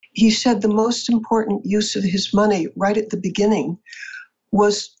he said the most important use of his money right at the beginning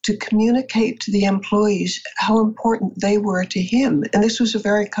was to communicate to the employees how important they were to him. And this was a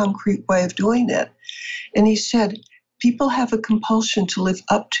very concrete way of doing it. And he said, people have a compulsion to live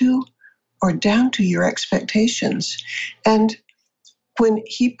up to or down to your expectations. And when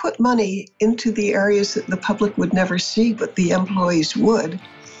he put money into the areas that the public would never see, but the employees would,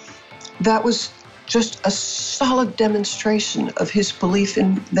 that was just a solid demonstration of his belief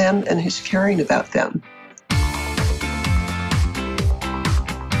in them and his caring about them.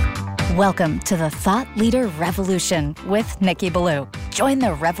 Welcome to the Thought Leader Revolution with Nikki Ballou. Join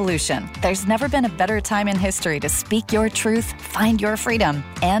the revolution. There's never been a better time in history to speak your truth, find your freedom,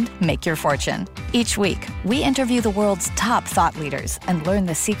 and make your fortune. Each week, we interview the world's top thought leaders and learn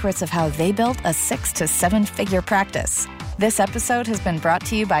the secrets of how they built a 6 to 7 figure practice. This episode has been brought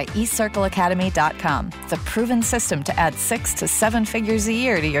to you by eCircleAcademy.com, the proven system to add 6 to 7 figures a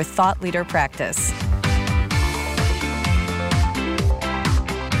year to your thought leader practice.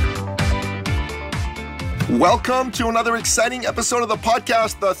 Welcome to another exciting episode of the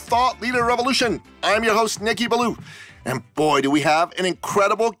podcast, The Thought Leader Revolution. I'm your host, Nikki Ballou. And boy, do we have an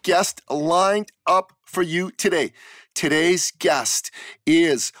incredible guest lined up for you today. Today's guest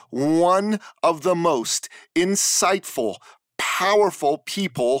is one of the most insightful, powerful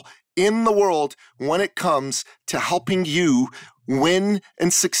people in the world when it comes to helping you win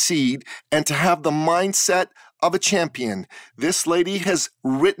and succeed and to have the mindset of a champion. This lady has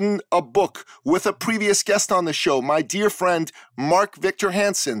written a book with a previous guest on the show, my dear friend, Mark Victor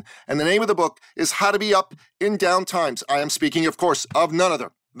Hansen. And the name of the book is How to Be Up in Down Times. I am speaking, of course, of none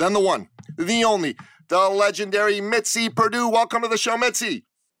other than the one, the only, the legendary Mitzi Perdue. Welcome to the show, Mitzi.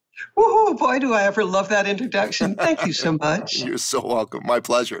 Woohoo, boy, do I ever love that introduction. Thank you so much. You're so welcome. My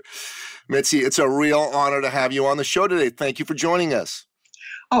pleasure. Mitzi, it's a real honor to have you on the show today. Thank you for joining us.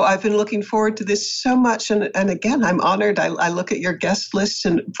 Oh, I've been looking forward to this so much. And again, I'm honored. I look at your guest list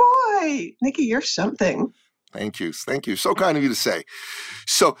and boy, Nikki, you're something. Thank you. Thank you. So kind of you to say.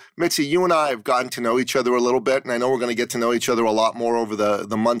 So, Mitzi, you and I have gotten to know each other a little bit, and I know we're going to get to know each other a lot more over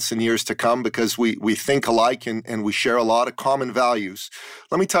the months and years to come because we think alike and we share a lot of common values.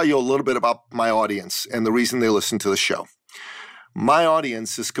 Let me tell you a little bit about my audience and the reason they listen to the show. My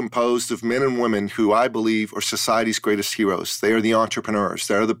audience is composed of men and women who I believe are society's greatest heroes. They are the entrepreneurs.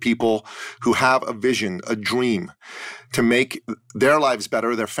 They are the people who have a vision, a dream to make their lives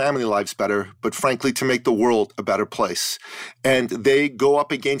better, their family lives better, but frankly, to make the world a better place. And they go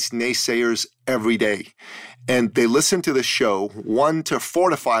up against naysayers every day. And they listen to the show, 1, to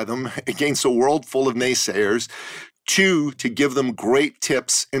fortify them against a world full of naysayers, 2, to give them great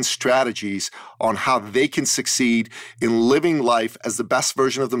tips and strategies on how they can succeed in living life as the best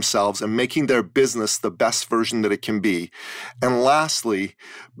version of themselves and making their business the best version that it can be. And lastly,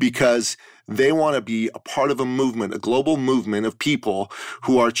 because they want to be a part of a movement, a global movement of people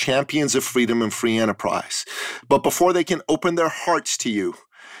who are champions of freedom and free enterprise. But before they can open their hearts to you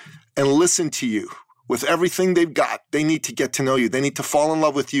and listen to you, with everything they've got, they need to get to know you. They need to fall in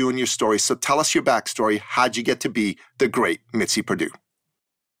love with you and your story. So tell us your backstory. How'd you get to be the great Mitzi Perdue?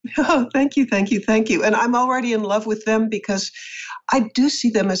 Oh, thank you. And I'm already in love with them because I do see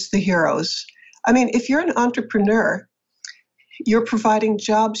them as the heroes. I mean, if you're an entrepreneur, you're providing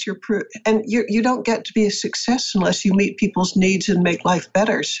jobs, and you don't get to be a success unless you meet people's needs and make life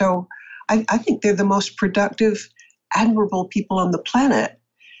better. So I think they're the most productive, admirable people on the planet.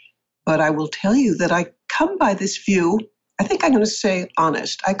 But I will tell you that I come by this view, I think I'm going to say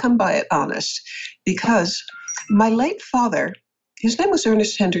honest. I come by it honest because my late father, his name was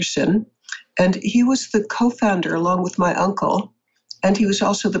Ernest Henderson, and he was the co-founder along with my uncle, and he was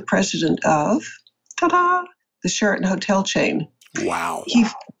also the president of, the Sheraton Hotel chain. Wow.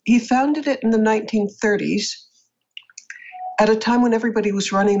 He founded it in the 1930s at a time when everybody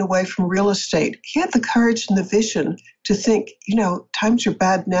was running away from real estate. He had the courage and the vision to think, times are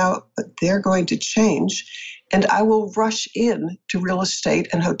bad now, but they're going to change. And I will rush in to real estate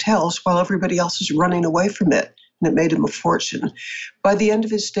and hotels while everybody else is running away from it. And it made him a fortune. By the end of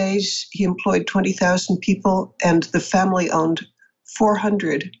his days, he employed 20,000 people, and the family owned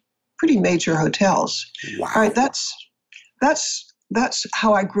 400 pretty major hotels. Wow. All right, that's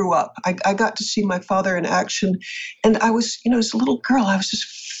how I grew up. I got to see my father in action. And I was, as a little girl, I was just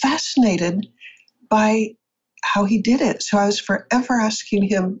fascinated by how he did it. So I was forever asking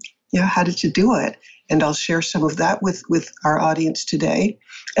him, how did you do it? And I'll share some of that with our audience today.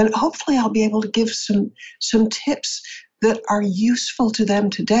 And hopefully I'll be able to give some tips that are useful to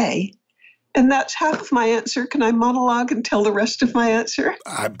them today. And that's half of my answer. Can I monologue and tell the rest of my answer?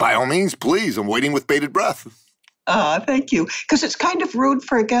 By all means, please. I'm waiting with bated breath. Thank you. Because it's kind of rude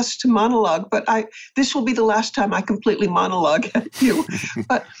for a guest to monologue, but this will be the last time I completely monologue at you.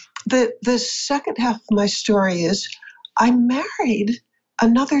 But the second half of my story is I married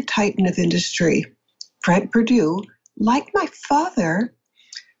another titan of industry, Frank Perdue. Like my father,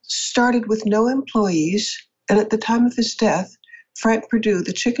 started with no employees, and at the time of his death, Frank Perdue,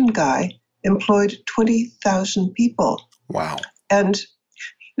 the chicken guy, employed 20,000 people. Wow. And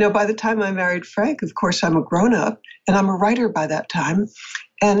by the time I married Frank, of course, I'm a grown-up, and I'm a writer by that time.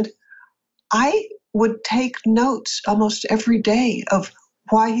 And I would take notes almost every day of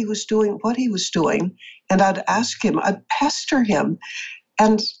why he was doing what he was doing. And I'd ask him, I'd pester him.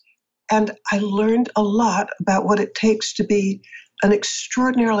 And I learned a lot about what it takes to be an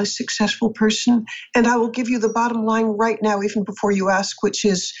extraordinarily successful person. And I will give you the bottom line right now, even before you ask, which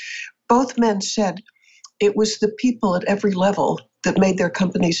is both men said it was the people at every level that made their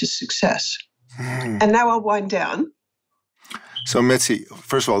companies a success. And now I'll wind down. So, Mitzi,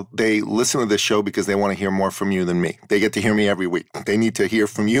 first of all, they listen to this show because they want to hear more from you than me. They get to hear me every week. They need to hear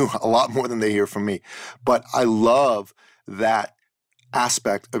from you a lot more than they hear from me. But I love that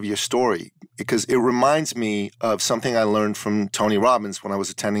aspect of your story because it reminds me of something I learned from Tony Robbins when I was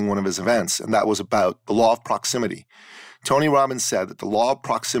attending one of his events, and that was about the law of proximity. Tony Robbins said that the law of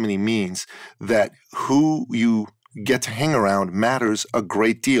proximity means that who you get to hang around matters a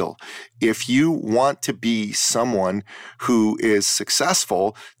great deal. If you want to be someone who is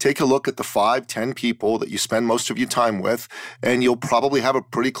successful, take a look at the 5-10 people that you spend most of your time with, and you'll probably have a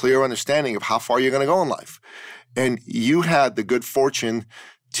pretty clear understanding of how far you're going to go in life. And you had the good fortune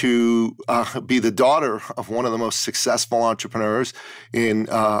to be the daughter of one of the most successful entrepreneurs in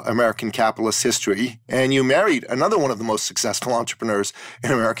American capitalist history. And you married another one of the most successful entrepreneurs in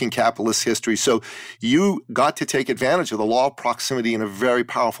American capitalist history. So you got to take advantage of the law of proximity in a very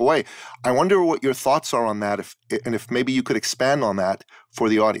powerful way. I wonder what your thoughts are on that, if maybe you could expand on that for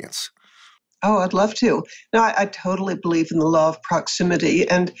the audience. Oh, I'd love to. No, I totally believe in the law of proximity.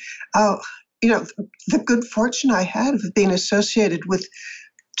 And, the good fortune I had of being associated with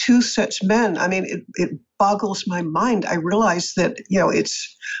two such men, I mean, it boggles my mind. I realize that,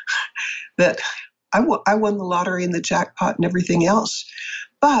 it's that I won the lottery and the jackpot and everything else.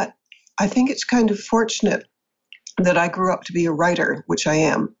 But I think it's kind of fortunate that I grew up to be a writer, which I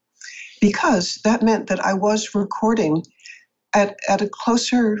am, because that meant that I was recording at a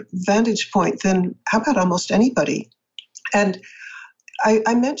closer vantage point than how about almost anybody. And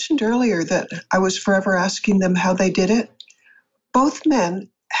I mentioned earlier that I was forever asking them how they did it. Both men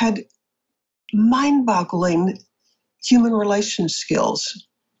had mind-boggling human relations skills.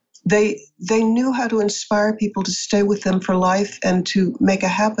 They knew how to inspire people to stay with them for life and to make a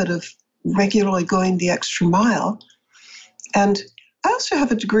habit of regularly going the extra mile. And I also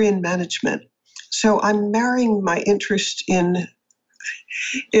have a degree in management. So I'm marrying my interest in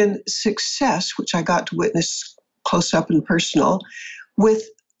success, which I got to witness close up and personal, with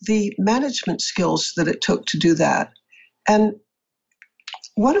the management skills that it took to do that. And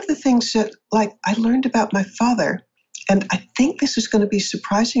one of the things that, I learned about my father, and I think this is going to be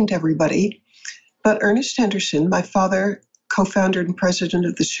surprising to everybody, but Ernest Henderson, my father, co-founder and president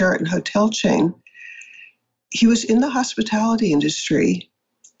of the Sheraton hotel chain, he was in the hospitality industry,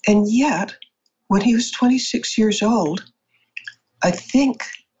 and yet, when he was 26 years old, I think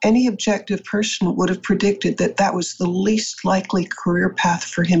any objective person would have predicted that that was the least likely career path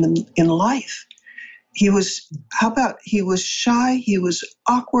for him in life. He was shy, he was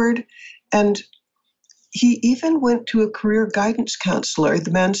awkward, and he even went to a career guidance counselor.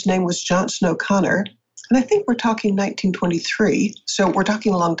 The man's name was Johnson O'Connor, and I think we're talking 1923, so we're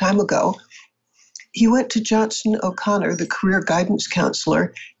talking a long time ago. He went to Johnson O'Connor, the career guidance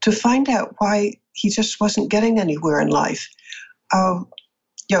counselor, to find out why he just wasn't getting anywhere in life.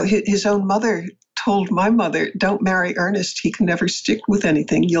 His own mother told my mother, "Don't marry Ernest. He can never stick with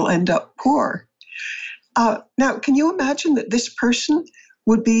anything. You'll end up poor." Now, can you imagine that this person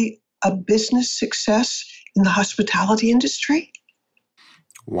would be a business success in the hospitality industry?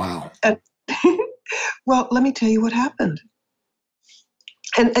 Wow. Well, let me tell you what happened.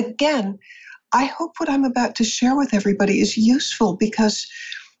 And again, I hope what I'm about to share with everybody is useful because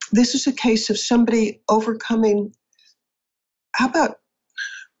this is a case of somebody overcoming,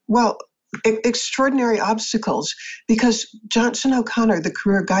 extraordinary obstacles, because Johnson O'Connor, the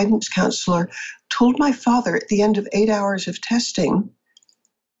career guidance counselor, told my father at the end of 8 hours of testing,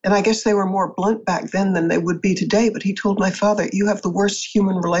 and I guess they were more blunt back then than they would be today, but he told my father, "You have the worst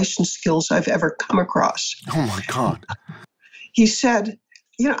human relation skills I've ever come across." Oh my God. He said,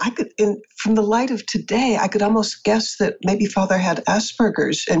 from the light of today, I could almost guess that maybe Father had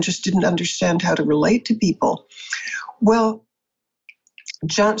Asperger's and just didn't understand how to relate to people. Well,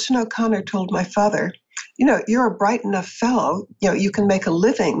 Johnson O'Connor told my father, you're a bright enough fellow, you can make a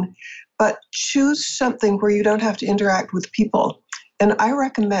living, but choose something where you don't have to interact with people. And I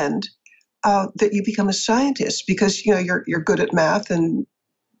recommend that you become a scientist because, you're good at math and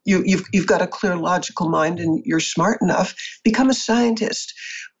you've got a clear logical mind and you're smart enough. Become a scientist,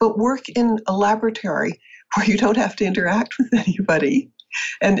 but work in a laboratory where you don't have to interact with anybody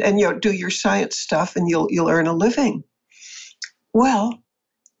and do your science stuff and you'll earn a living. Well,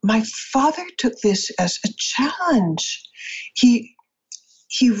 my father took this as a challenge.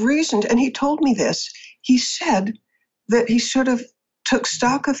 He reasoned, and he told me this. He said that he sort of took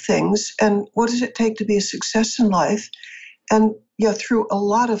stock of things and what does it take to be a success in life? And through a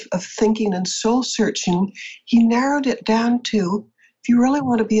lot of thinking and soul searching, he narrowed it down to, if you really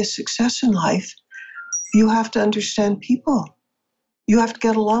want to be a success in life, you have to understand people. You have to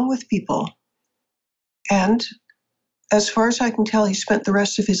get along with people. And as far as I can tell, he spent the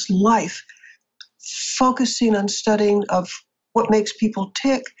rest of his life focusing on studying of what makes people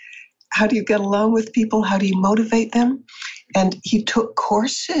tick. How do you get along with people? How do you motivate them? And he took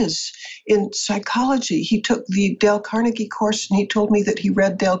courses in psychology. He took the Dale Carnegie course, and he told me that he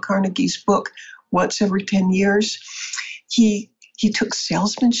read Dale Carnegie's book once every 10 years. He took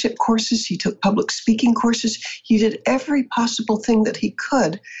salesmanship courses. He took public speaking courses. He did every possible thing that he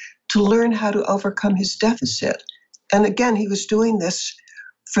could to learn how to overcome his deficit. And again, he was doing this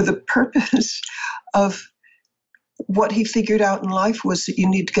for the purpose of what he figured out in life was that you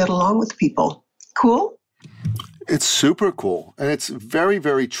need to get along with people. Cool? It's super cool. And it's very,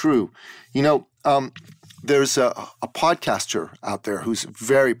 very true. There's a podcaster out there who's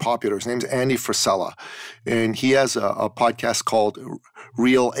very popular. His name's Andy Frisella. And he has a podcast called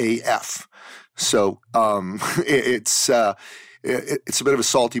Real AF. So it's a bit of a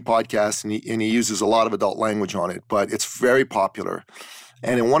salty podcast, and he uses a lot of adult language on it, but it's very popular.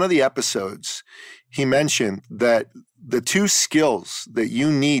 And in one of the episodes, he mentioned that the two skills that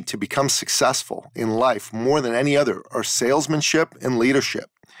you need to become successful in life more than any other are salesmanship and leadership.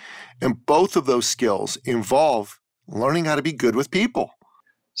 And both of those skills involve learning how to be good with people.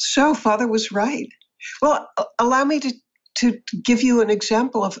 So Father was right. Well, allow me to give you an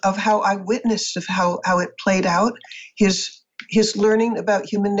example of how I witnessed of how it played out, his learning about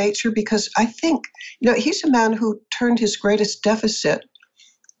human nature, because I think, he's a man who turned his greatest deficit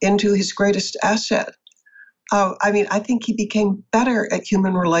into his greatest asset. I think he became better at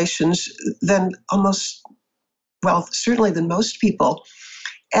human relations than certainly than most people.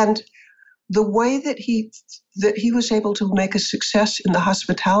 And the way that he was able to make a success in the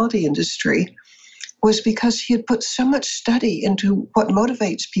hospitality industry was because he had put so much study into what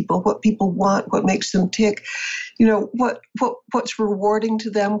motivates people, what people want, what makes them tick, what's rewarding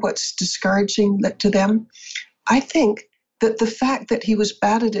to them, what's discouraging to them. I think that the fact that he was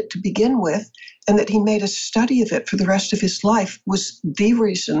bad at it to begin with and that he made a study of it for the rest of his life was the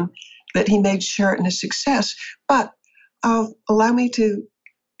reason that he made Sheraton a success. But allow me to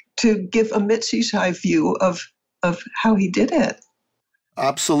give a Mitzi's eye view of how he did it.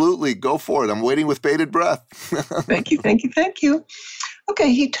 Absolutely. Go for it. I'm waiting with bated breath. Thank you.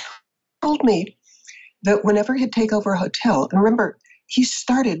 Okay, he told me that whenever he'd take over a hotel, and remember, he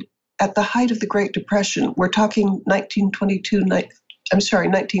started at the height of the Great Depression. We're talking 1932,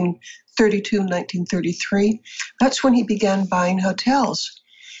 1933. That's when he began buying hotels.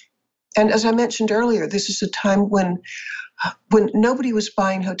 And as I mentioned earlier, this is a time when nobody was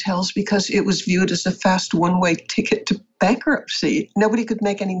buying hotels because it was viewed as a fast one-way ticket to bankruptcy. Nobody could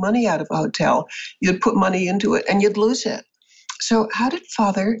make any money out of a hotel. You'd put money into it and you'd lose it. So how did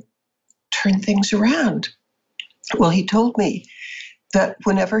Father turn things around? Well, he told me that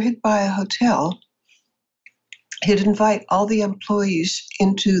whenever he'd buy a hotel, he'd invite all the employees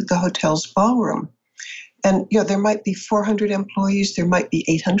into the hotel's ballroom. And, there might be 400 employees, there might be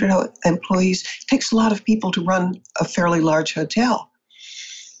 800 employees. It takes a lot of people to run a fairly large hotel.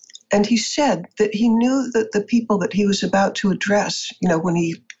 And he said that he knew that the people that he was about to address, when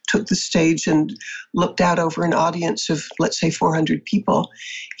he took the stage and looked out over an audience of, let's say, 400 people,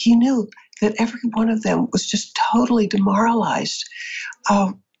 he knew that every one of them was just totally demoralized.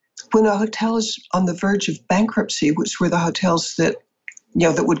 When a hotel is on the verge of bankruptcy, which were the hotels that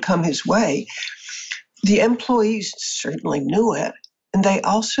would come his way, the employees certainly knew it. And they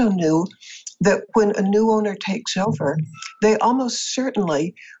also knew that when a new owner takes over, they almost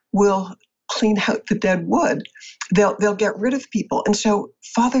certainly will clean out the dead wood. They'll get rid of people. And so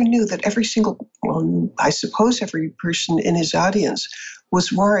Father knew that every single well, I suppose every person in his audience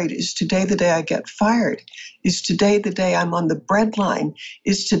was worried, is today the day I get fired? Is today the day I'm on the breadline?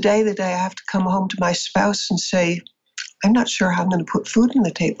 Is today the day I have to come home to my spouse and say, I'm not sure how I'm going to put food on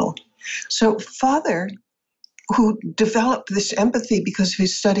the table? So Father, who developed this empathy because of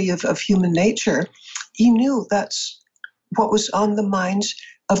his study of human nature, he knew that's what was on the minds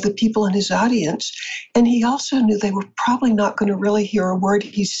of the people in his audience. And he also knew they were probably not going to really hear a word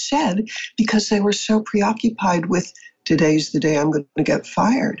he said because they were so preoccupied with today's the day I'm going to get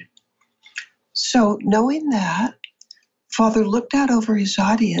fired. So knowing that, Father looked out over his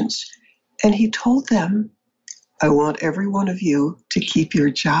audience and he told them, I want every one of you to keep your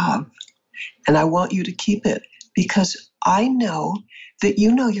job. And I want you to keep it because I know that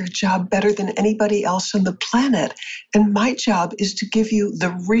you know your job better than anybody else on the planet. And my job is to give you the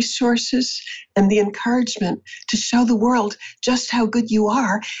resources and the encouragement to show the world just how good you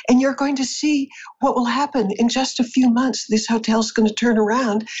are. And you're going to see what will happen in just a few months. This hotel's going to turn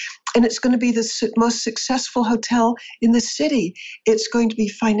around and it's going to be the most successful hotel in the city. It's going to be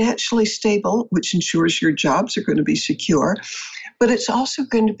financially stable, which ensures your jobs are going to be secure. But it's also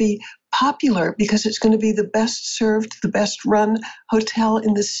going to be popular because it's going to be the best served, the best run hotel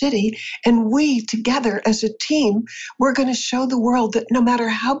in the city. And we together as a team, we're going to show the world that no matter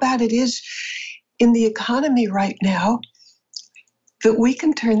how bad it is in the economy right now, that we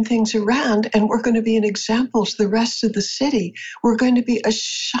can turn things around and we're going to be an example to the rest of the city. We're going to be a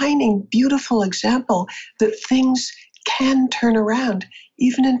shining, beautiful example that things can turn around,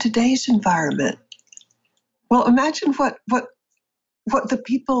 even in today's environment. Well, imagine what the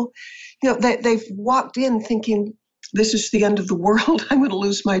people, they've walked in thinking, this is the end of the world, I'm going to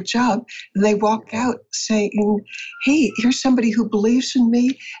lose my job. And they walk out saying, hey, here's somebody who believes in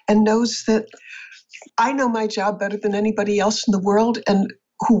me and knows that I know my job better than anybody else in the world and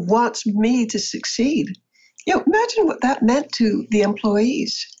who wants me to succeed. Imagine what that meant to the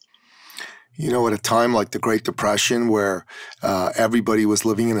employees. At a time like the Great Depression where everybody was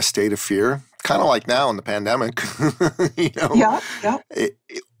living in a state of fear, kind of like now in the pandemic, Yeah.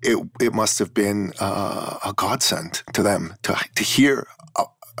 It must have been a godsend to them to hear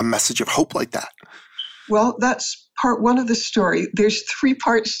a message of hope like that. Well, that's part one of the story. There's three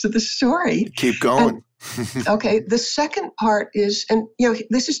parts to the story. Keep going. Okay, the second part is, and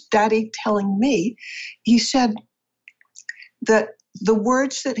this is Daddy telling me, he said that the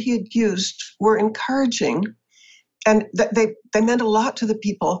words that he had used were encouraging and that they meant a lot to the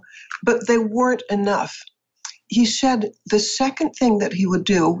people, but they weren't enough. He said the second thing that he would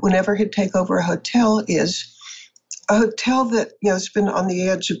do whenever he'd take over a hotel is a hotel that has been on the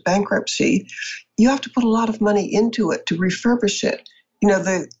edge of bankruptcy. You have to put a lot of money into it to refurbish it.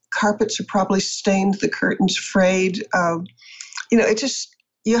 The carpets are probably stained, the curtains frayed. It just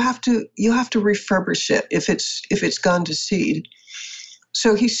you have to refurbish it if it's gone to seed.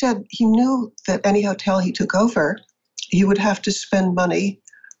 So he said he knew that any hotel he took over, he would have to spend money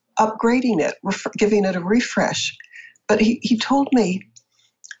upgrading it, giving it a refresh. But he told me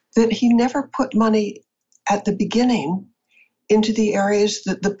that he never put money at the beginning into the areas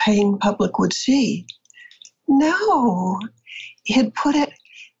that the paying public would see. No, he had put it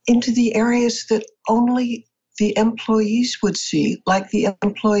into the areas that only the employees would see, like the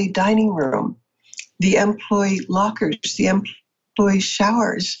employee dining room, the employee lockers, the employee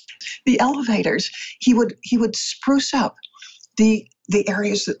showers, the elevators. He would spruce up the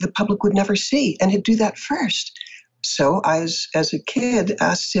areas that the public would never see, and he'd do that first. So I, as a kid,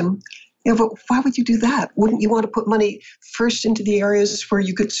 asked him, but why would you do that? Wouldn't you want to put money first into the areas where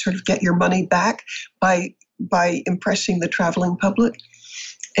you could sort of get your money back by impressing the traveling public?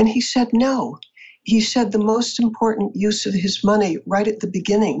 And he said no. He said the most important use of his money right at the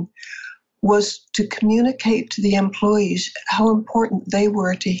beginning was to communicate to the employees how important they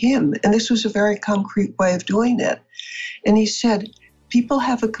were to him. And this was a very concrete way of doing it. And he said, people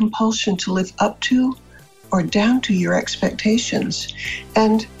have a compulsion to live up to or down to your expectations.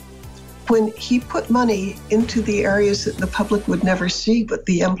 And when he put money into the areas that the public would never see, but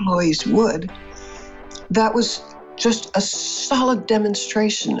the employees would, that was just a solid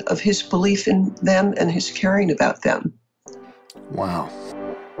demonstration of his belief in them and his caring about them. Wow.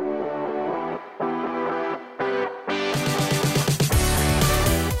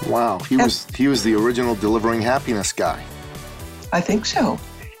 Wow. He was the original delivering happiness guy. I think so.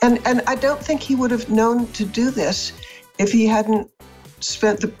 And I don't think he would have known to do this if he hadn't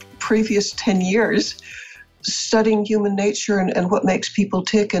spent the previous 10 years studying human nature and what makes people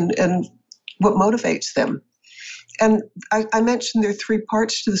tick and what motivates them. And I mentioned there are three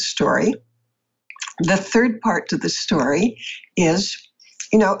parts to the story. The third part to the story is,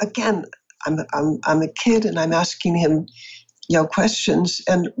 again, I'm a kid and I'm asking him, questions.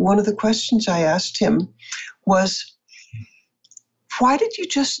 And one of the questions I asked him was, why did you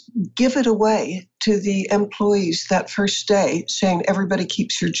just give it away to the employees that first day, saying everybody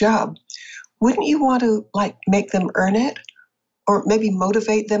keeps your job? Wouldn't you want to make them earn it, or maybe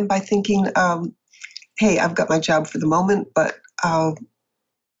motivate them by thinking, hey, I've got my job for the moment, but I've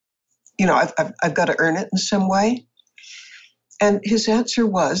got to earn it in some way? And his answer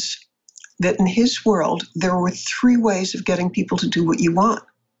was that in his world, there were 3 ways of getting people to do what you want.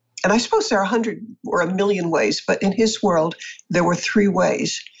 And I suppose there are 100 or 1,000,000 ways, but in his world, there were 3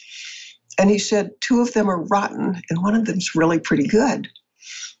 ways. And he said 2 of them are rotten, and one of them's really pretty good.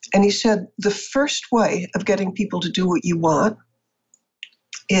 And he said the first way of getting people to do what you want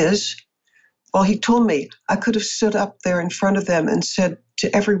is, well, he told me I could have stood up there in front of them and said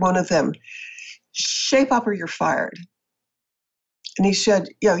to every one of them, shape up or you're fired. And he said,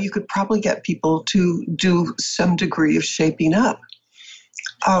 you could probably get people to do some degree of shaping up.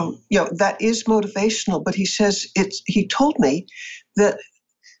 That is motivational, but he says he told me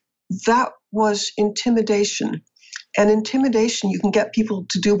that was intimidation. And intimidation, you can get people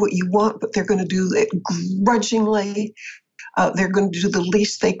to do what you want, but they're going to do it grudgingly. They're going to do the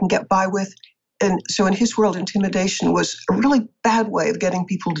least they can get by with. And so in his world, intimidation was a really bad way of getting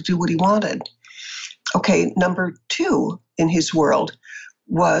people to do what he wanted. Okay, number 2 in his world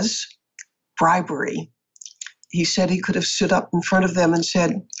was bribery. He said he could have stood up in front of them and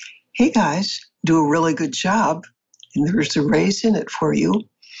said, hey guys, do a really good job and there's a raise in it for you.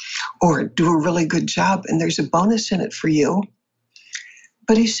 Or do a really good job and there's a bonus in it for you.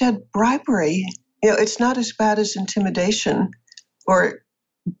 But he said bribery, it's not as bad as intimidation,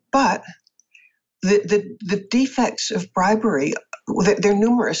 but the defects of bribery, they're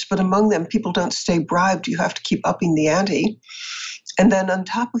numerous, but among them, people don't stay bribed. You have to keep upping the ante. And then on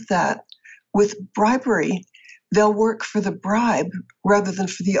top of that, with bribery, they'll work for the bribe rather than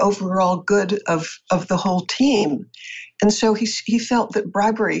for the overall good of the whole team. And so he felt that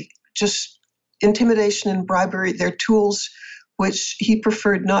bribery, just intimidation and bribery, they're tools which he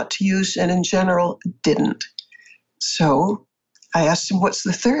preferred not to use and in general didn't. So I asked him, what's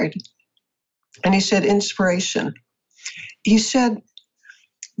the third? And he said, inspiration. He said,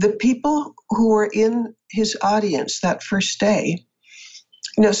 the people who were in his audience that first day,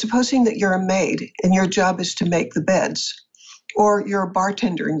 supposing that you're a maid and your job is to make the beds, or you're a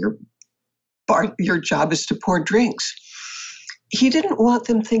bartender and your job is to pour drinks. He didn't want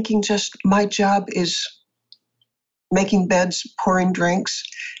them thinking just my job is making beds, pouring drinks.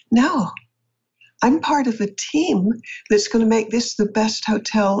 No, I'm part of a team that's going to make this the best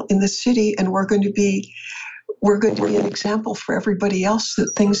hotel in the city, and we're going to be an example for everybody else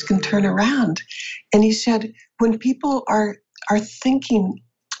that things can turn around. And he said, when people are thinking,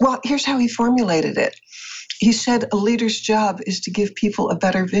 well, here's how he formulated it. He said, a leader's job is to give people a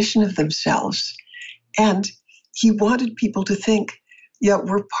better vision of themselves. And he wanted people to think,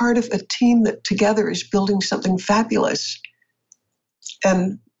 we're part of a team that together is building something fabulous.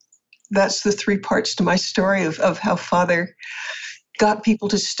 And that's the 3 parts to my story of how Father got people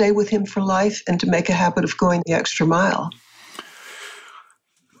to stay with him for life and to make a habit of going the extra mile.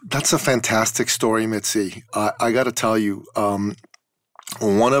 That's a fantastic story, Mitzi. I got to tell you,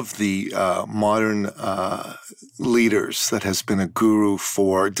 one of the modern leaders that has been a guru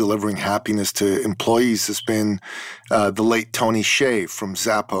for delivering happiness to employees has been the late Tony Hsieh from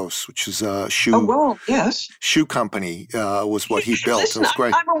Zappos, which is a shoe company, was what he built. Listen, it was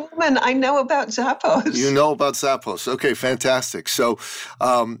great. I'm a woman. I know about Zappos. You know about Zappos. Okay, fantastic. So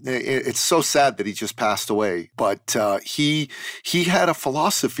it's so sad that he just passed away. But he had a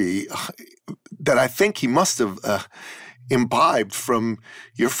philosophy that I think he must have imbibed from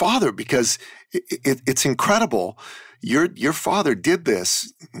your father, because it's incredible. Your father did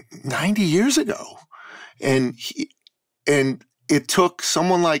this 90 years ago, and it took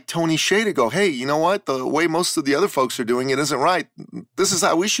someone like Tony Hsieh to go, hey, you know what? The way most of the other folks are doing it isn't right. This is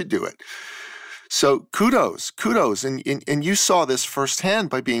how we should do it. So kudos. And you saw this firsthand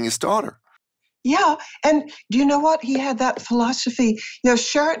by being his daughter. Yeah. And do you know what? He had that philosophy.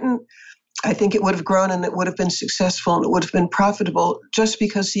 Sheraton, I think it would have grown and it would have been successful and it would have been profitable just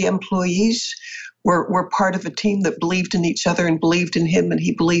because the employees were part of a team that believed in each other and believed in him and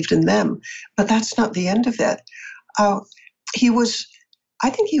he believed in them. But that's not the end of it. I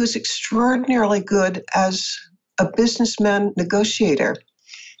think he was extraordinarily good as a businessman negotiator.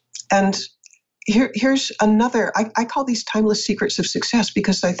 And here's another, I call these timeless secrets of success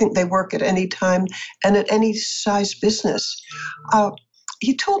because I think they work at any time and at any size business.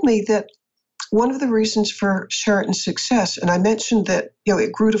 He told me that one of the reasons for Sheraton's success, and I mentioned that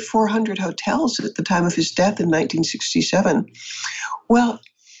it grew to 400 hotels at the time of his death in 1967. Well,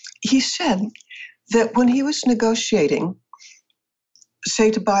 he said that when he was negotiating,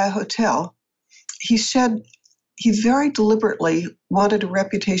 say, to buy a hotel, he said he very deliberately wanted a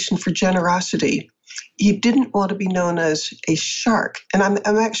reputation for generosity. He didn't want to be known as a shark. And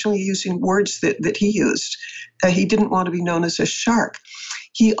I'm actually using words that he used. He didn't want to be known as a shark.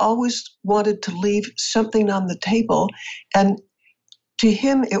 He always wanted to leave something on the table. And to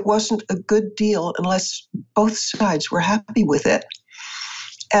him, it wasn't a good deal unless both sides were happy with it.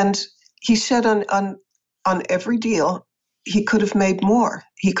 And he said on every deal, he could have made more.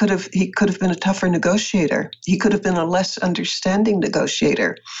 He could have been a tougher negotiator. He could have been a less understanding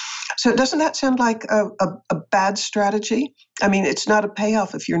negotiator. So doesn't that sound like a bad strategy? I mean, it's not a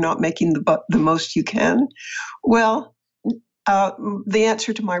payoff if you're not making the most you can. Well, the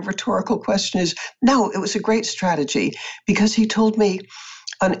answer to my rhetorical question is no, it was a great strategy because he told me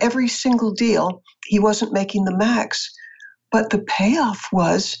on every single deal, he wasn't making the max. But the payoff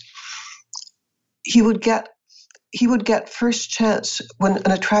was he would get first chance when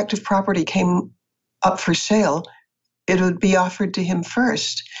an attractive property came up for sale. It would be offered to him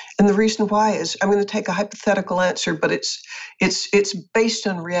first. And the reason why is I'm going to take a hypothetical answer, but it's based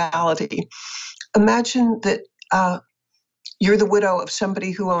on reality. Imagine that you're the widow of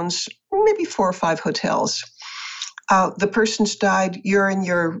somebody who owns maybe 4 or 5 hotels. The person's died, you're in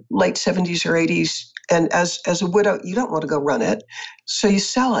your late 70s or 80s, and as a widow, you don't want to go run it, so you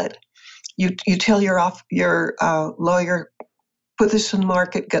sell it. You tell your lawyer, put this on the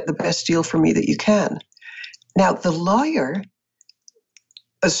market, get the best deal for me that you can. Now, the lawyer,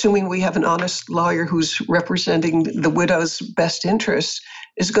 assuming we have an honest lawyer who's representing the widow's best interests,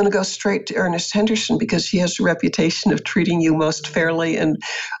 is going to go straight to Ernest Henderson because he has a reputation of treating you most fairly and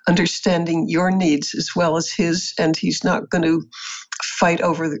understanding your needs as well as his, and he's not going to fight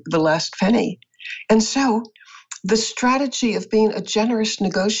over the last penny. And so the strategy of being a generous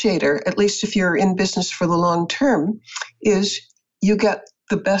negotiator, at least if you're in business for the long term, is you get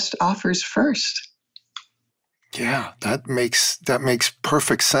the best offers first. Yeah, that makes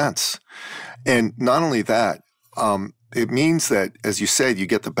perfect sense. And not only that, it means that, as you said, you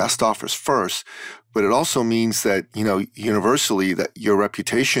get the best offers first, but it also means that, universally that your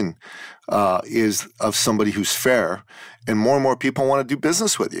reputation is of somebody who's fair, and more people want to do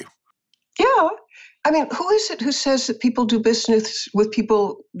business with you. Yeah. I mean, who is it who says that people do business with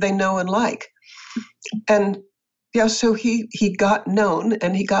people they know and like? And yeah, so he got known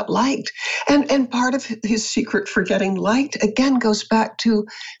and he got liked. And part of his secret for getting liked, again, goes back to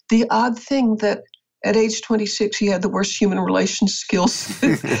the odd thing that at age 26, he had the worst human relations skills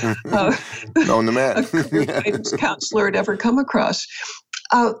known the man. A career guidance counselor had ever come across.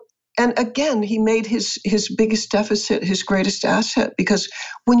 And again, he made his biggest deficit his greatest asset, because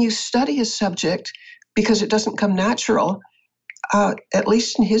when you study a subject, because it doesn't come natural, at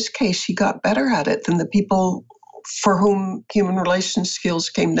least in his case, he got better at it than the people for whom human relations skills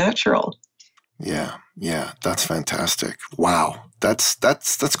came natural. Yeah, that's fantastic. Wow, that's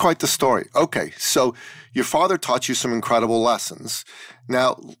quite the story. Okay, so your father taught you some incredible lessons.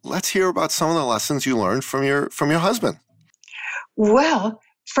 Now, let's hear about some of the lessons you learned from your husband. Well,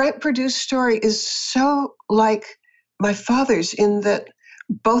 Frank Perdue's story is so like my father's in that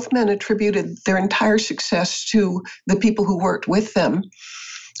both men attributed their entire success to the people who worked with them,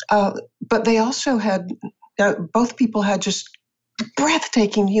 but they also had both people had just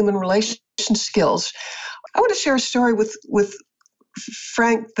breathtaking human relations skills. I want to share a story with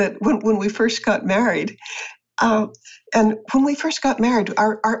Frank that when we first got married, and when we first got married,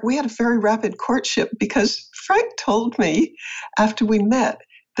 we had a very rapid courtship because Frank told me after we met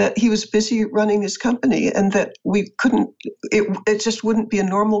that he was busy running his company and that we couldn't, it just wouldn't be a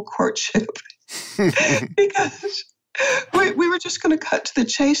normal courtship because we were just going to cut to the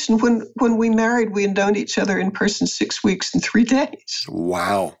chase. And when we married, we had known each other in person 6 weeks and 3 days.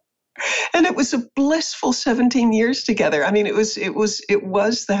 Wow. And it was a blissful 17 years together. I mean, it was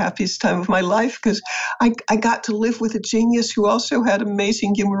the happiest time of my life because I got to live with a genius who also had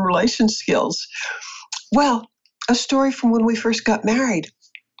amazing human relations skills. Well, a story from when we first got married.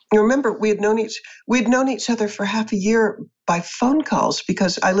 You remember, we had known each other for half a year by phone calls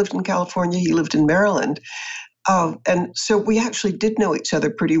because I lived in California, he lived in Maryland. And so we actually did know each other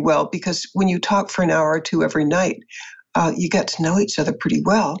pretty well because when you talk for an hour or two every night, you get to know each other pretty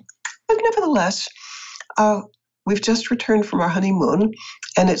well. But nevertheless, we've just returned from our honeymoon,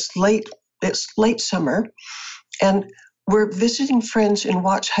 and it's late summer, and we're visiting friends in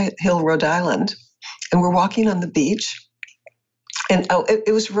Watch Hill, Rhode Island, and we're walking on the beach. And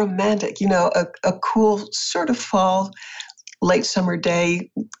it was romantic, a cool sort of fall, late summer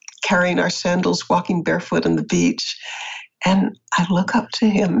day, carrying our sandals, walking barefoot on the beach. And I look up to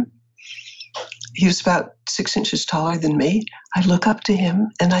him. He was about 6 inches taller than me. I look up to him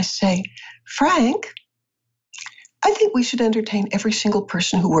and I say, Frank, I think we should entertain every single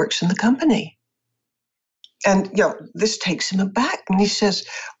person who works in the company. And, this takes him aback. And he says,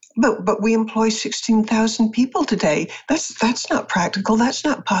 but we employ 16,000 people today. That's not practical. That's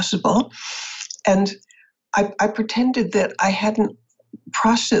not possible. And I pretended that I hadn't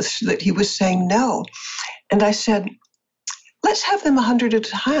processed that he was saying no. And I said, let's have them 100 at a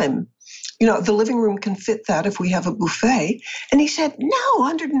time. The living room can fit that if we have a buffet. And he said, no,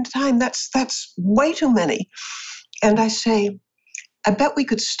 100 at a time. That's way too many. And I say, I bet we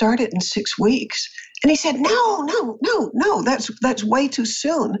could start it in 6 weeks. And he said, no, that's way too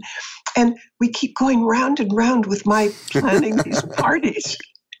soon. And we keep going round and round with my planning these parties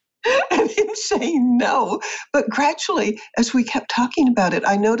and him saying no. But gradually, as we kept talking about it,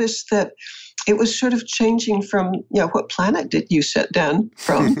 I noticed that it was sort of changing from, what planet did you sit down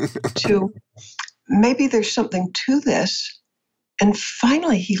from to maybe there's something to this. And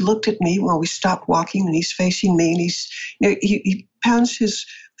finally, he looked at me when we stopped walking, and he's facing me, and he pounds his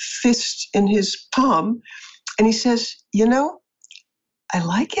fist in his palm, and he says, I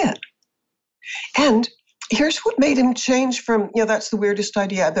like it. And here's what made him change from, that's the weirdest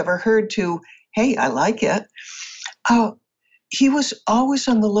idea I've ever heard, to, hey, I like it. He was always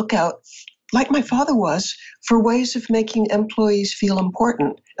on the lookout, like my father was, for ways of making employees feel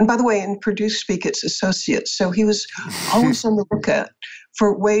important. And by the way, in Perdue speak, it's associates. So he was always on the lookout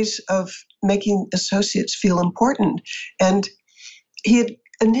for ways of making associates feel important. And he had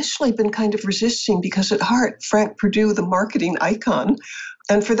initially been kind of resisting because at heart, Frank Perdue, the marketing icon,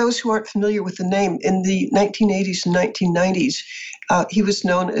 and for those who aren't familiar with the name, in the 1980s and 1990s, he was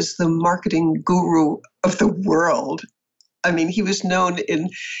known as the marketing guru of the world. I mean, he was known in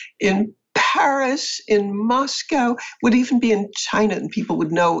Paris, in Moscow, would even be in China, and people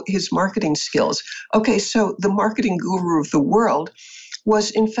would know his marketing skills. Okay, so the marketing guru of the world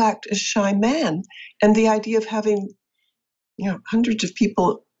was, in fact, a shy man. And the idea of having, hundreds of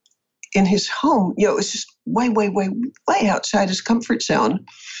people in his home, it was just way, way, way, way outside his comfort zone.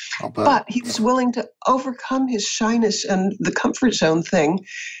 But he was willing to overcome his shyness and the comfort zone thing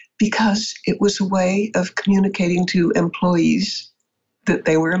because it was a way of communicating to employees that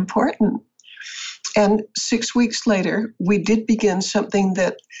they were important. And 6 weeks later, we did begin something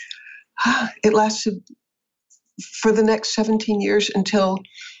that it lasted for the next 17 years until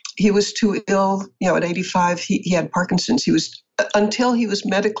he was too ill. At 85, he had Parkinson's. Until he was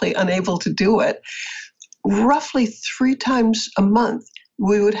medically unable to do it. Roughly 3 times a month,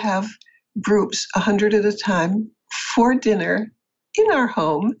 we would have groups, 100 at a time, for dinner in our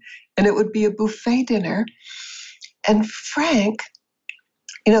home, and it would be a buffet dinner. And Frank,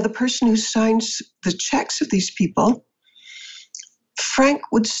 the person who signs the checks of these people, Frank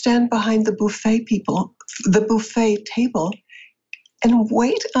would stand behind the buffet table, and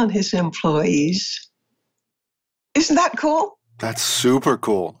wait on his employees. Isn't that cool? That's super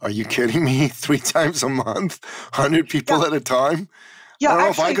cool. Are you kidding me? 3 times a month, 100 people at a time? Yeah, I don't know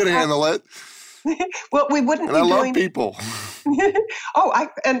if I could handle it. Well, we wouldn't and be I love doing people.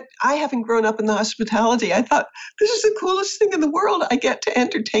 I having grown up in the hospitality, I thought, this is the coolest thing in the world. I get to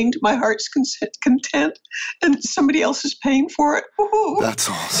entertain to my heart's content, and somebody else is paying for it. Woo-hoo. That's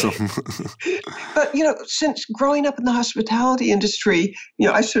awesome. But, since growing up in the hospitality industry,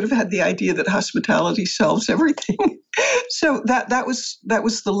 I sort of had the idea that hospitality solves everything. So that was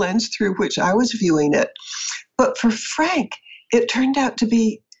the lens through which I was viewing it. But for Frank, it turned out to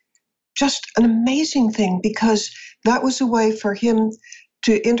be just an amazing thing, because that was a way for him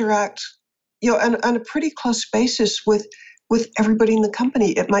to interact, on a pretty close basis with everybody in the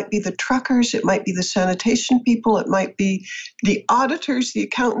company. It might be the truckers, it might be the sanitation people, it might be the auditors, the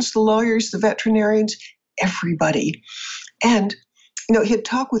accountants, the lawyers, the veterinarians, everybody. And, he'd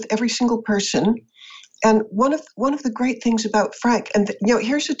talk with every single person. And one of the great things about Frank, and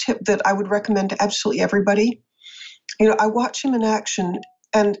here's a tip that I would recommend to absolutely everybody. I watch him in action,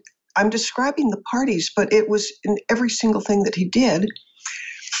 and I'm describing the parties, but it was in every single thing that he did.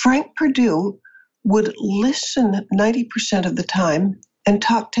 Frank Perdue would listen 90% of the time and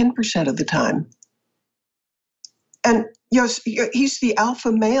talk 10% of the time. And he's the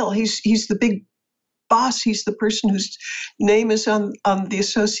alpha male. He's the big boss. He's the person whose name is on the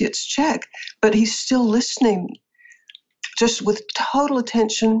associate's check, but he's still listening just with total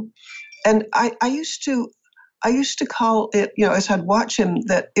attention. And I used to call it, as I'd watch him,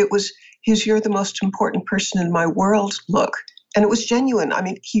 that it was his "you're the most important person in my world" look. And it was genuine. I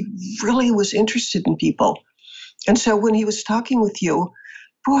mean, he really was interested in people. And so when he was talking with you,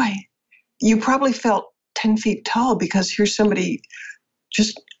 boy, you probably felt 10 feet tall because here's somebody,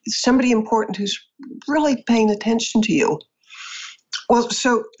 just somebody important who's really paying attention to you. Well,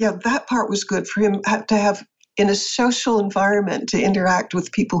 so yeah, that part was good for him to have in a social environment to interact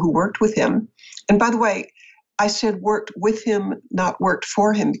with people who worked with him. And by the way, I said worked with him, not worked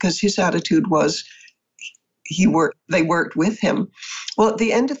for him, because his attitude was they worked with him. Well, at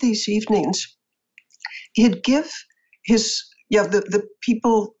the end of these evenings, he'd give the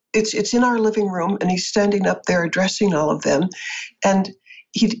people, it's in our living room, and he's standing up there addressing all of them, and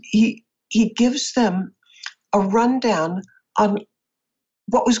he gives them a rundown on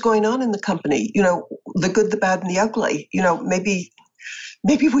what was going on in the company, the good, the bad, and the ugly.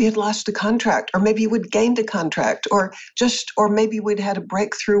 Maybe we had lost a contract, or maybe we'd gained a contract, or maybe we'd had a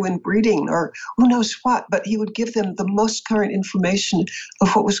breakthrough in breeding, or who knows what. But he would give them the most current information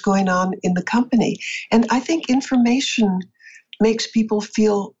of what was going on in the company. And I think information makes people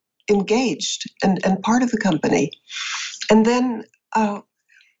feel engaged and part of the company. And then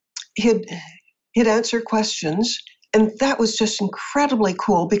he'd answer questions. And that was just incredibly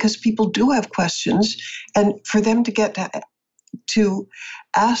cool because people do have questions. And for them to get to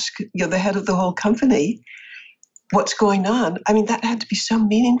ask the head of the whole company what's going on, I mean, that had to be so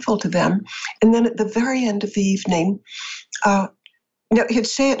meaningful to them. And then at the very end of the evening, he'd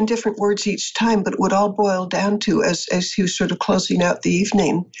say it in different words each time, but it would all boil down to, as he was sort of closing out the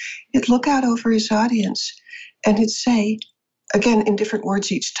evening, he'd look out over his audience and he'd say, again, in different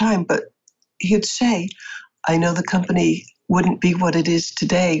words each time, but he'd say, I know the company wouldn't be what it is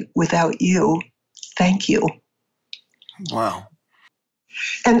today without you. Thank you. Wow.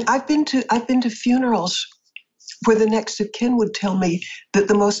 And I've been to funerals where the next of kin would tell me that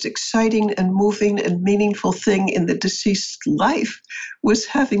the most exciting and moving and meaningful thing in the deceased's life was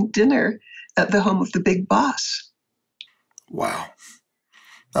having dinner at the home of the big boss. Wow.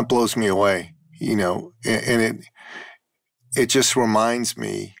 That blows me away, and it just reminds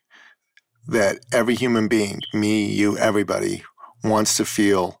me that every human being, me, you, everybody, wants to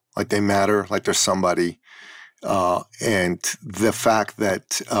feel like they matter, like they're somebody. And the fact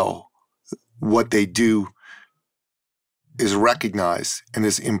that what they do is recognized and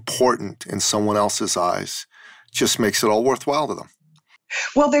is important in someone else's eyes just makes it all worthwhile to them.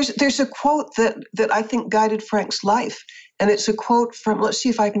 Well, there's a quote that I think guided Frank's life, and it's a quote from, let's see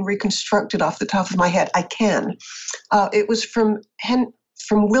if I can reconstruct it off the top of my head. I can. It was from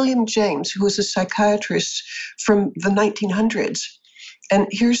William James, who was a psychiatrist from the 1900s. And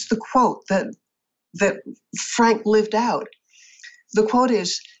here's the quote that Frank lived out. The quote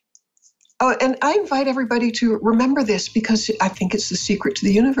is, and I invite everybody to remember this because I think it's the secret to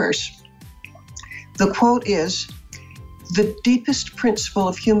the universe. The quote is, the deepest principle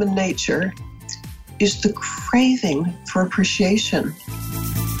of human nature is the craving for appreciation.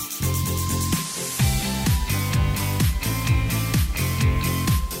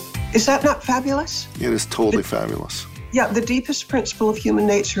 Is that not fabulous? It is totally fabulous. Yeah, the deepest principle of human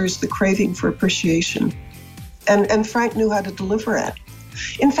nature is the craving for appreciation. And Frank knew how to deliver it.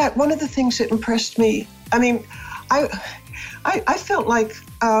 In fact, one of the things that impressed me, I mean, I felt like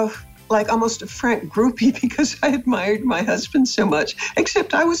almost a Frank groupie because I admired my husband so much,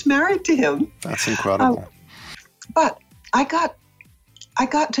 except I was married to him. That's incredible. But I got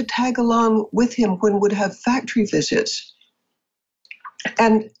to tag along with him when we'd have factory visits.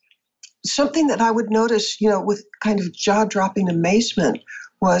 And something that I would notice, with kind of jaw-dropping amazement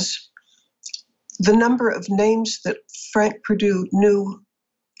was the number of names that Frank Perdue knew.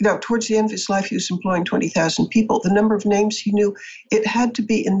 Towards the end of his life, he was employing 20,000 people. The number of names he knew, it had to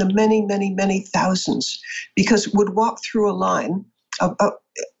be in the many, many, many thousands, because would walk through a line.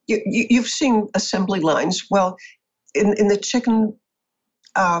 You've seen assembly lines. Well, in the chicken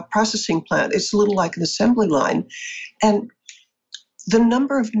processing plant, it's a little like an assembly line. And the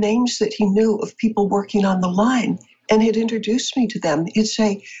number of names that he knew of people working on the line, and he'd introduce me to them. He'd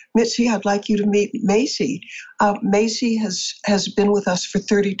say, Mitzi, I'd like you to meet Maisie. Maisie has been with us for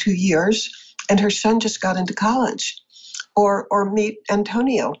 32 years, and her son just got into college. Or meet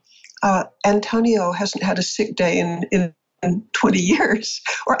Antonio. Antonio hasn't had a sick day in 20 years.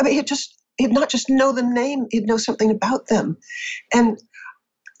 Or, I mean, he'd not just know the name, he'd know something about them. And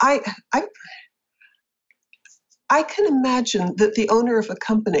I can imagine that the owner of a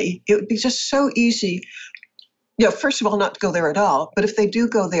company, it would be just so easy, first of all, not to go there at all. But if they do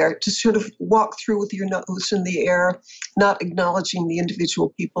go there, to sort of walk through with your nose in the air, not acknowledging the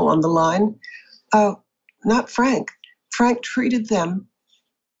individual people on the line. Not Frank. Frank treated them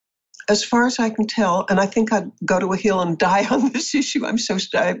as far as I can tell, and I think I'd go to a hill and die on this issue. I'm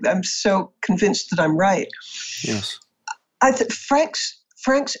so convinced that I'm right. Yes. I think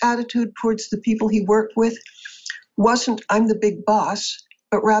Frank's attitude towards the people he worked with wasn't "I'm the big boss,"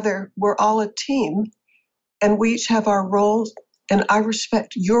 but rather we're all a team, and we each have our roles. And I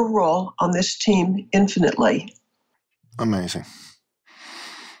respect your role on this team infinitely. Amazing.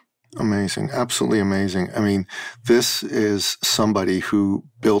 Amazing. Absolutely amazing. I mean, this is somebody who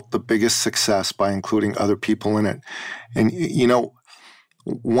built the biggest success by including other people in it. And, you know,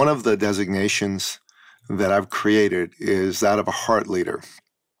 one of the designations that I've created is that of a heart leader.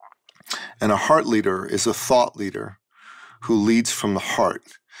 And a heart leader is a thought leader who leads from the heart,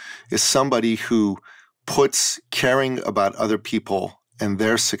 is somebody who puts caring about other people and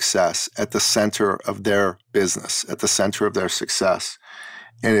their success at the center of their business, at the center of their success.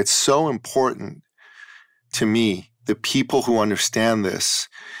 And it's so important to me that people who understand this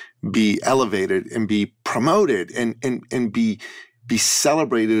be elevated and be promoted and be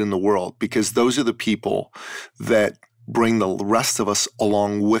celebrated in the world, because those are the people that bring the rest of us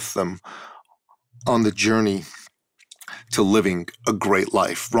along with them on the journey to living a great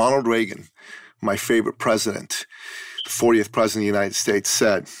life. Ronald Reagan, my favorite president, 40th president of the United States,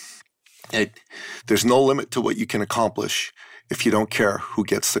 said, there's no limit to what you can accomplish if you don't care who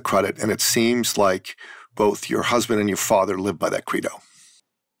gets the credit. And it seems like both your husband and your father live by that credo.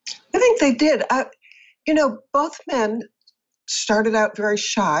 I think they did. Both men started out very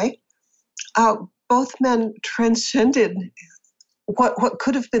shy. Both men transcended what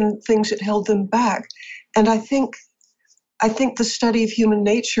could have been things that held them back. And I think the study of human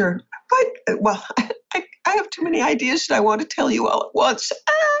nature, I have too many ideas that I want to tell you all at once.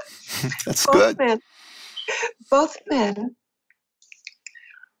 That's good. Both men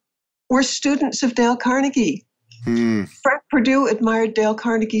were students of Dale Carnegie. Frank Perdue admired Dale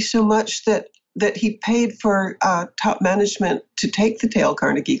Carnegie so much that he paid for top management to take the Dale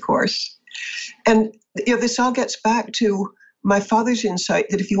Carnegie course. And this all gets back to my father's insight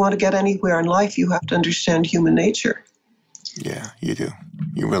that if you want to get anywhere in life, you have to understand human nature. Yeah, you do.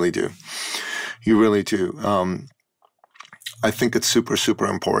 You really do. You really do. I think it's super, super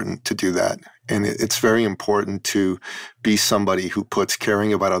important to do that. And it's very important to be somebody who puts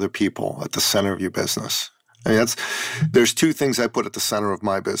caring about other people at the center of your business. I mean, there's two things I put at the center of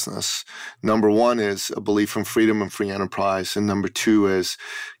my business. Number one is a belief in freedom and free enterprise. And number two is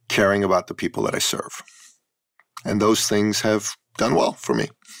caring about the people that I serve. And those things have done well for me.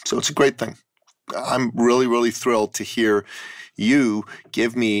 So it's a great thing. I'm really, really thrilled to hear you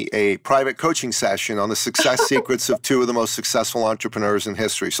give me a private coaching session on the success secrets of two of the most successful entrepreneurs in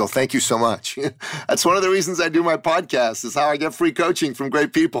history. So thank you so much. That's one of the reasons I do my podcast, is how I get free coaching from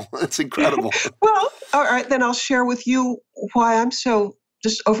great people. It's incredible. Well, all right, then I'll share with you why I'm so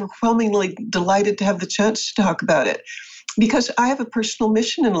just overwhelmingly delighted to have the chance to talk about it. Because I have a personal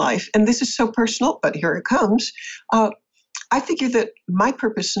mission in life, and this is so personal, but here it comes. I figure that my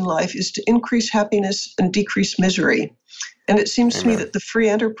purpose in life is to increase happiness and decrease misery. And it seems to me that the free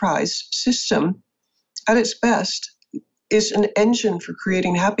enterprise system, at its best, is an engine for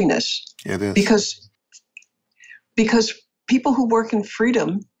creating happiness. It is. Because people who work in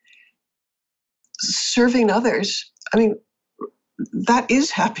freedom, serving others, I mean, that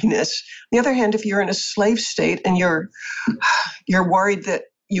is happiness. On the other hand, if you're in a slave state and you're worried that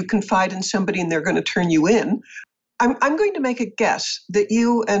you confide in somebody and they're going to turn you in, I'm going to make a guess that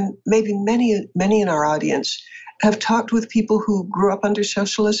you and maybe many in our audience have talked with people who grew up under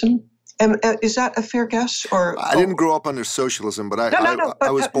socialism. Is that a fair guess? Or I didn't grow up under socialism, but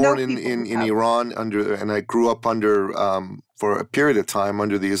I was born in Iran and I grew up under for a period of time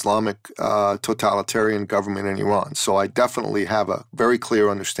under the Islamic totalitarian government in Iran. So I definitely have a very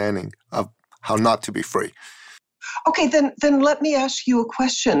clear understanding of how not to be free. Okay, then let me ask you a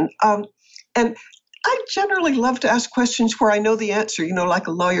question. And I generally love to ask questions where I know the answer, like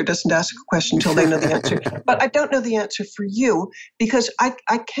a lawyer doesn't ask a question until they know the answer. But I don't know the answer for you, because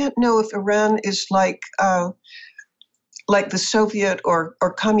I can't know if Iran is like the Soviet or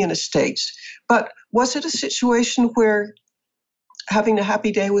communist states. But was it a situation where having a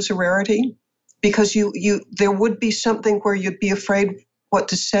happy day was a rarity? Because there would be something where you'd be afraid what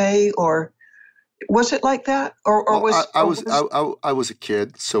to say, or was it like that? I was a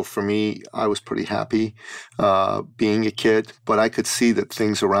kid, so for me, I was pretty happy being a kid. But I could see that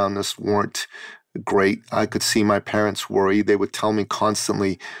things around us weren't great. I could see my parents worry. They would tell me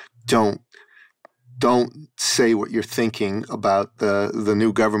constantly, "Don't say what you're thinking about the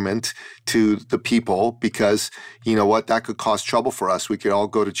new government to the people, because you know what, that could cause trouble for us. We could all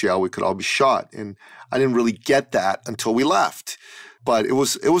go to jail. We could all be shot." And I didn't really get that until we left. But it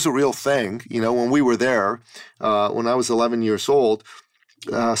was a real thing. When we were there, when I was 11 years old,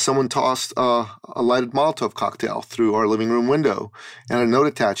 someone tossed a lighted Molotov cocktail through our living room window and a note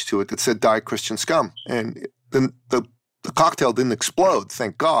attached to it that said, "Die Christian scum." And then the cocktail didn't explode,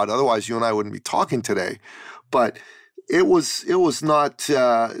 thank God. Otherwise, you and I wouldn't be talking today. But it was not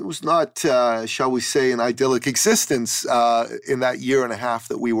shall we say, an idyllic existence in that year and a half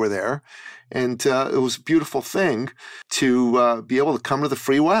that we were there. And it was a beautiful thing to be able to come to the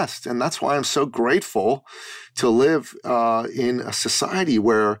Free West. And that's why I'm so grateful to live in a society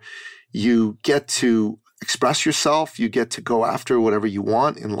where you get to express yourself, you get to go after whatever you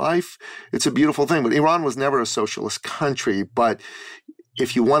want in life. It's a beautiful thing. But Iran was never a socialist country. But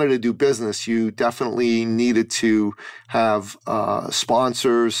if you wanted to do business, you definitely needed to have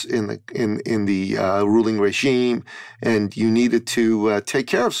sponsors in the ruling regime, and you needed to take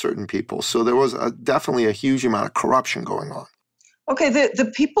care of certain people. So there was definitely a huge amount of corruption going on. Okay,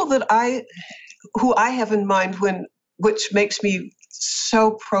 the people who I have in mind which makes me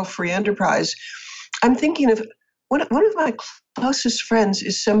so pro free enterprise, I'm thinking of one of my closest friends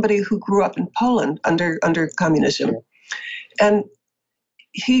is somebody who grew up in Poland under communism, and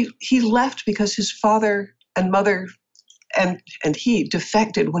he left because his father and mother and he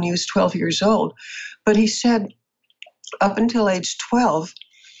defected when he was 12 years old. But he said up until age 12,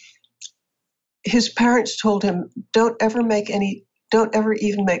 his parents told him, don't ever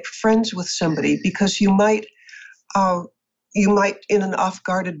even make friends with somebody, because you might in an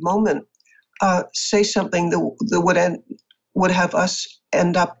off-guarded moment say something that would have us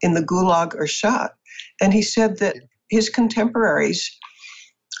end up in the gulag or shot. And he said that his contemporaries,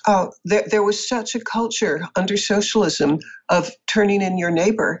 there was such a culture under socialism of turning in your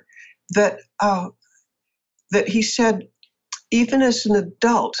neighbor that he said, even as an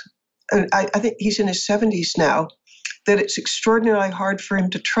adult, and I think he's in his 70s now, that it's extraordinarily hard for him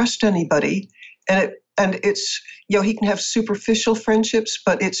to trust anybody, and it's he can have superficial friendships,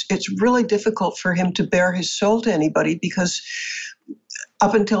 but it's really difficult for him to bare his soul to anybody, because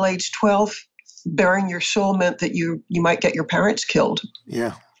up until age 12, bearing your soul meant that you might get your parents killed.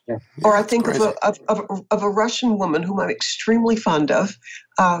 Yeah. Or I think of a Russian woman whom I'm extremely fond of.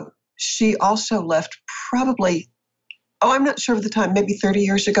 She also left probably, I'm not sure of the time, maybe 30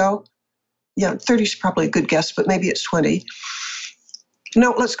 years ago. Yeah, 30 is probably a good guess, but maybe it's 20.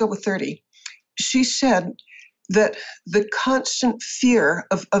 No, let's go with 30. She said that the constant fear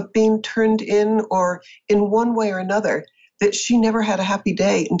of being turned in, or in one way or another, that she never had a happy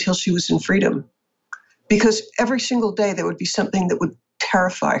day until she was in freedom. Because every single day there would be something that would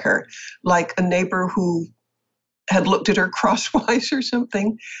terrify her, like a neighbor who had looked at her crosswise or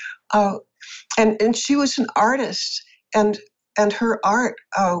something. And she was an artist, and her art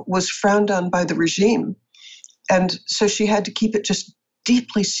was frowned on by the regime. And so she had to keep it just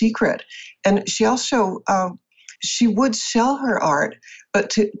deeply secret. And she also, she would sell her art,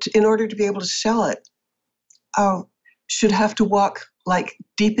 but in order to be able to sell it, should have to walk like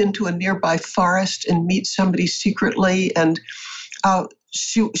deep into a nearby forest and meet somebody secretly. And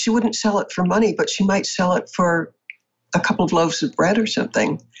she wouldn't sell it for money, but she might sell it for a couple of loaves of bread or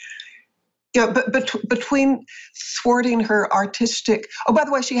something. Yeah, but between thwarting her artistic, by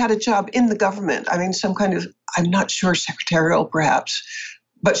the way, she had a job in the government. I mean, some kind of, I'm not sure, secretarial perhaps,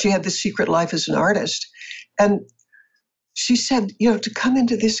 but she had this secret life as an artist. And she said, to come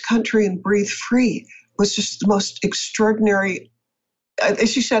into this country and breathe free was just the most extraordinary.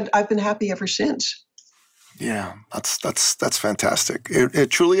 She said, I've been happy ever since. Yeah, that's fantastic. It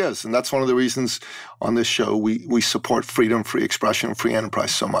truly is. And that's one of the reasons on this show we support freedom, free expression, free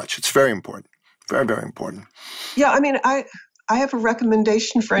enterprise so much. It's very important. Very, very important. Yeah, I mean, I have a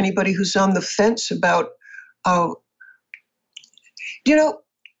recommendation for anybody who's on the fence about, about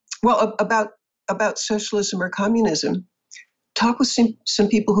socialism or communism. Talk with some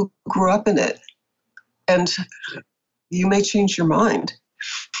people who grew up in it, and you may change your mind.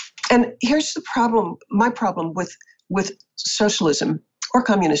 And here's the problem, my problem with socialism or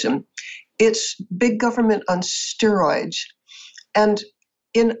communism. It's big government on steroids. And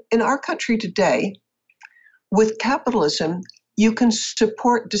in our country today, with capitalism, you can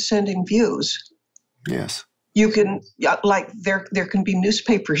support dissenting views. Yes. You can, there can be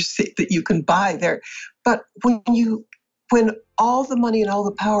newspapers that you can buy there. But when all the money and all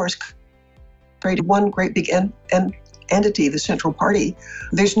the power is created one great big entity, the Central Party,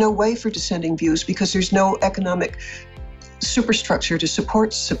 there's no way for dissenting views, because there's no economic superstructure to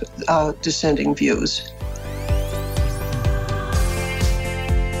support dissenting views.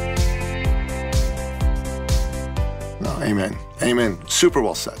 No, amen. Amen. Super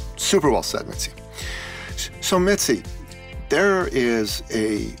well said. Super well said, Mitzi. So, Mitzi, there is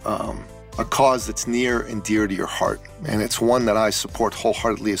a cause that's near and dear to your heart, and it's one that I support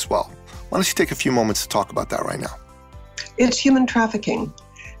wholeheartedly as well. Why don't you take a few moments to talk about that right now? It's human trafficking.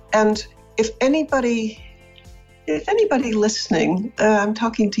 And if anybody listening, I'm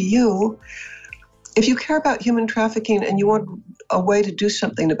talking to you, if you care about human trafficking and you want a way to do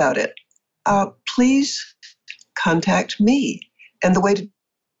something about it, please contact me. And the way to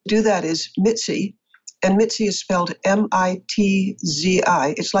do that is Mitzi, and Mitzi is spelled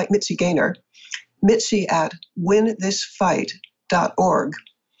M-I-T-Z-I. It's like Mitzi Gaynor. Mitzi at winthisfight.org.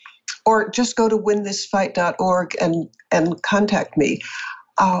 Or just go to winthisfight.org and contact me.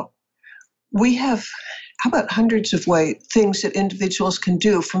 We have, how about hundreds of things that individuals can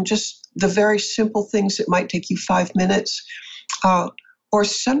do, from just the very simple things that might take you 5 minutes. Or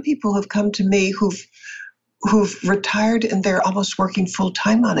some people have come to me who've retired and they're almost working full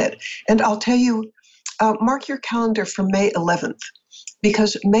time on it. And I'll tell you, mark your calendar for May 11th,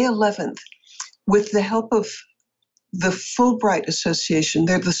 because May 11th, with the help of the Fulbright Association,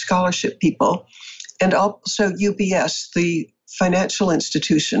 they're the scholarship people, and also UBS, the financial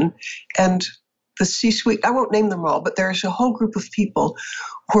institution, and the C-suite. I won't name them all, but there's a whole group of people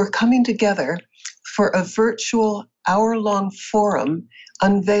who are coming together for a virtual hour-long forum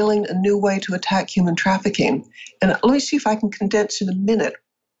unveiling a new way to attack human trafficking. And let me see if I can condense in a minute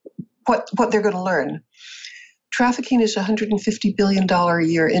what they're going to learn. Trafficking is a $150 billion a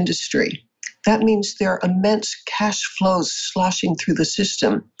year industry. That means there are immense cash flows sloshing through the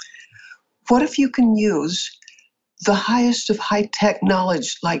system. What if you can use the highest of high-tech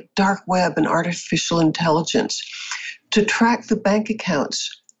knowledge like dark web and artificial intelligence to track the bank accounts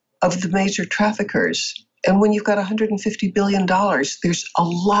of the major traffickers? And when you've got $150 billion, there's a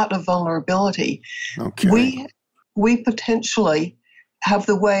lot of vulnerability. Okay. We potentially have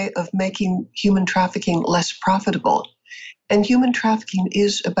the way of making human trafficking less profitable. And human trafficking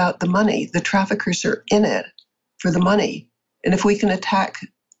is about the money. The traffickers are in it for the money. And if we can attack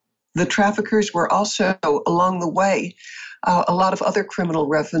the traffickers, we're also, along the way, a lot of other criminal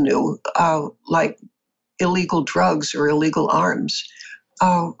revenue, like illegal drugs or illegal arms.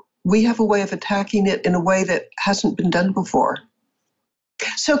 We have a way of attacking it in a way that hasn't been done before.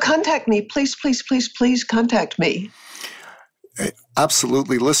 So contact me. Please, please, please, please contact me.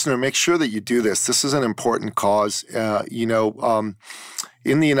 Absolutely. Listener, make sure that you do this. This is an important cause.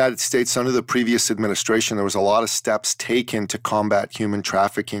 In the United States, under the previous administration, there was a lot of steps taken to combat human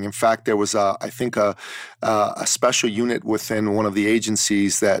trafficking. In fact, there was, a special unit within one of the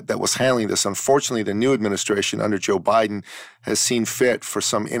agencies that was handling this. Unfortunately, the new administration under Joe Biden has seen fit, for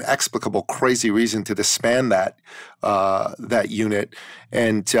some inexplicable, crazy reason, to disband that unit.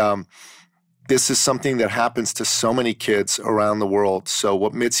 And this is something that happens to so many kids around the world. So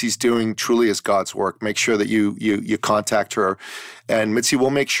what Mitzi's doing truly is God's work. Make sure that you contact her. And Mitzi,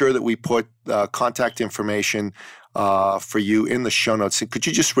 we'll make sure that we put contact information for you in the show notes. Could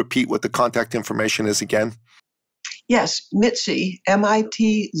you just repeat what the contact information is again? Yes, Mitzi,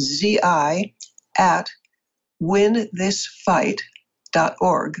 M-I-T-Z-I, at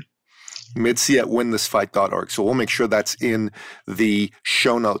winthisfight.org. Mitzi at winthisfight.org. So we'll make sure that's in the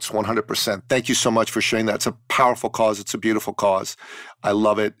show notes 100%. Thank you so much for sharing that. It's a powerful cause. It's a beautiful cause. I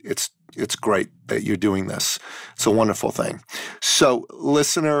love it. It's great that you're doing this. It's a wonderful thing. So,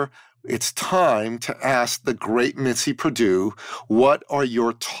 listener, it's time to ask the great Mitzi Perdue, what are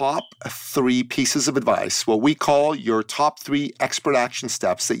your top 3 pieces of advice, what we call your top 3 expert action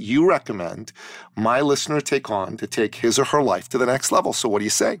steps that you recommend my listener take on to take his or her life to the next level? So what do you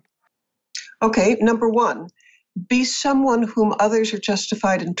say? Okay, number 1, be someone whom others are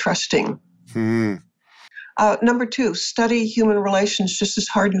justified in trusting. Number 2, study human relations just as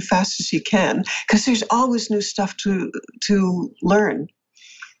hard and fast as you can, because there's always new stuff to learn.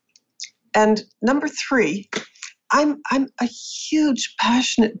 And number 3, I'm a huge,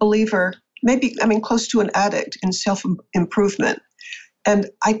 passionate believer, close to an addict in self-improvement. And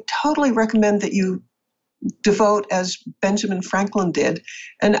I totally recommend that you devote, as Benjamin Franklin did,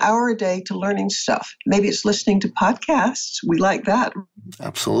 an hour a day to learning stuff. Maybe it's listening to podcasts. We like that.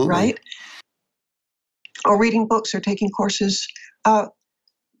 Absolutely. Right? Or reading books or taking courses.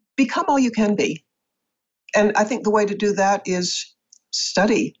 Become all you can be. And I think the way to do that is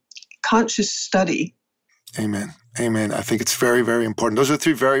study, conscious study. Amen. Amen. I think it's very, very important. Those are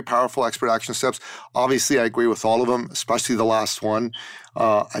 3 very powerful expert action steps. Obviously, I agree with all of them, especially the last one.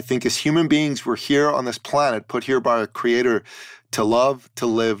 I think as human beings, we're here on this planet, put here by our Creator to love, to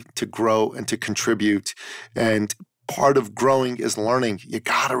live, to grow, and to contribute. And part of growing is learning. You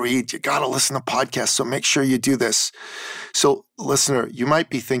got to read. You got to listen to podcasts. So make sure you do this. So listener, you might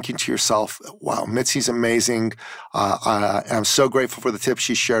be thinking to yourself, wow, Mitzi's amazing. I'm so grateful for the tips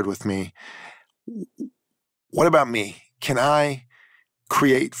she shared with me. What about me? Can I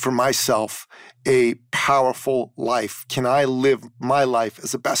create for myself a powerful life? Can I live my life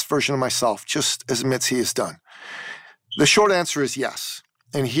as the best version of myself, just as Mitzi has done? The short answer is yes.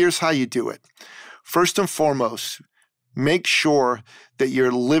 And here's how you do it. First and foremost, make sure that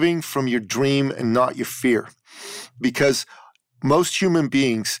you're living from your dream and not your fear. Because most human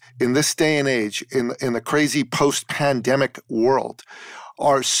beings in this day and age, in the crazy post-pandemic world,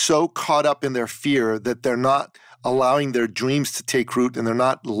 are so caught up in their fear that they're not allowing their dreams to take root and they're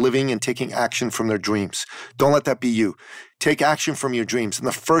not living and taking action from their dreams. Don't let that be you. Take action from your dreams. And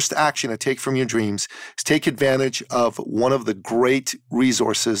the first action to take from your dreams is take advantage of one of the great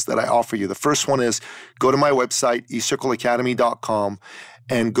resources that I offer you. The first one is go to my website, eCircleacademy.com,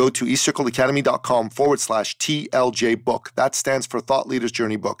 and go to eCircleacademy.com/TLJ book. That stands for Thought Leaders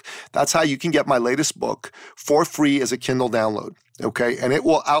Journey Book. That's how you can get my latest book for free as a Kindle download. Okay, and it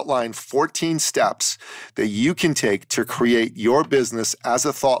will outline 14 steps that you can take to create your business as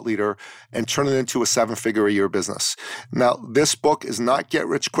a thought leader and turn it into a 7-figure-a-year business. Now, this book is not get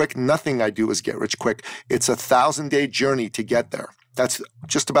rich quick. Nothing I do is get rich quick. It's a 1,000-day journey to get there. That's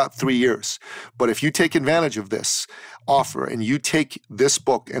just about 3 years. But if you take advantage of this offer and you take this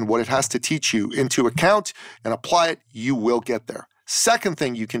book and what it has to teach you into account and apply it, you will get there. Second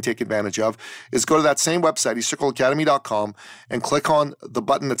thing you can take advantage of is go to that same website, eCircleacademy.com, and click on the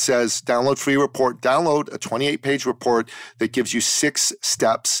button that says Download Free Report. Download a 28-page report that gives you 6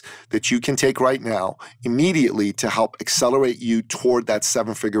 steps that you can take right now immediately to help accelerate you toward that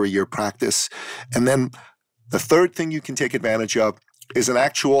 7-figure-a-year practice. And then the third thing you can take advantage of is an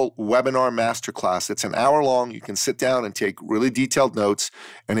actual webinar masterclass. It's an hour long. You can sit down and take really detailed notes,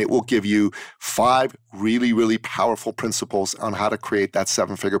 and it will give you 5 really, really powerful principles on how to create that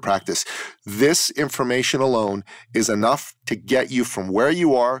 7-figure practice. This information alone is enough to get you from where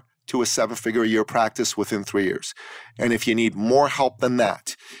you are to a 7-figure-a-year practice within 3 years. And if you need more help than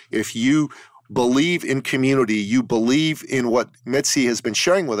that, if you believe in community, you believe in what Mitzi has been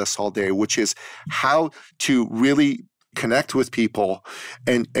sharing with us all day, which is how to really connect with people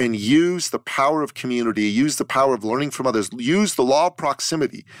and use the power of community, use the power of learning from others, use the law of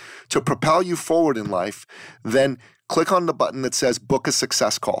proximity to propel you forward in life, then click on the button that says book a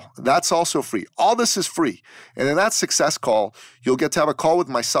success call. That's also free. All this is free. And in that success call, you'll get to have a call with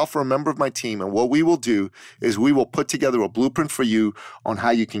myself or a member of my team. And what we will do is we will put together a blueprint for you on how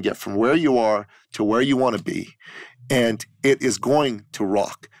you can get from where you are to where you want to be. And it is going to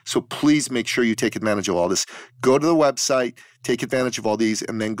rock. So please make sure you take advantage of all this. Go to the website, take advantage of all these,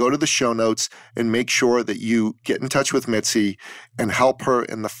 and then go to the show notes and make sure that you get in touch with Mitzi and help her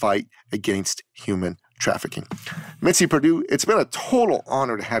in the fight against human trafficking. Mitzi Perdue, it's been a total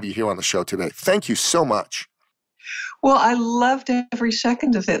honor to have you here on the show today. Thank you so much. Well, I loved every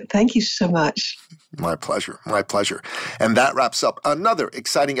second of it. Thank you so much. My pleasure. My pleasure. And that wraps up another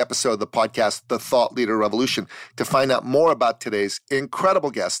exciting episode of the podcast, The Thought Leader Revolution. To find out more about today's incredible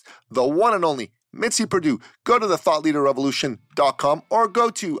guest, the one and only Mitzi Perdue, go to thethoughtleaderrevolution.com or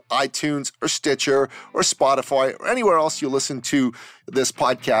go to iTunes or Stitcher or Spotify or anywhere else you listen to this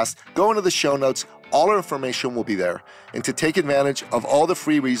podcast. Go into the show notes. All our information will be there. And to take advantage of all the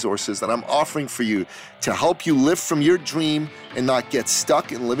free resources that I'm offering for you to help you live from your dream and not get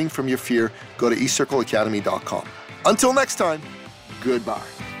stuck in living from your fear, go to eCircleacademy.com. Until next time, goodbye.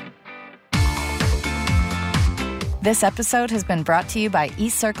 This episode has been brought to you by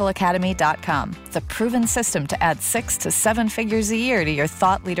eCircleacademy.com, the proven system to add 6 to 7 figures a year to your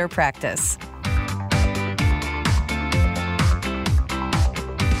thought leader practice.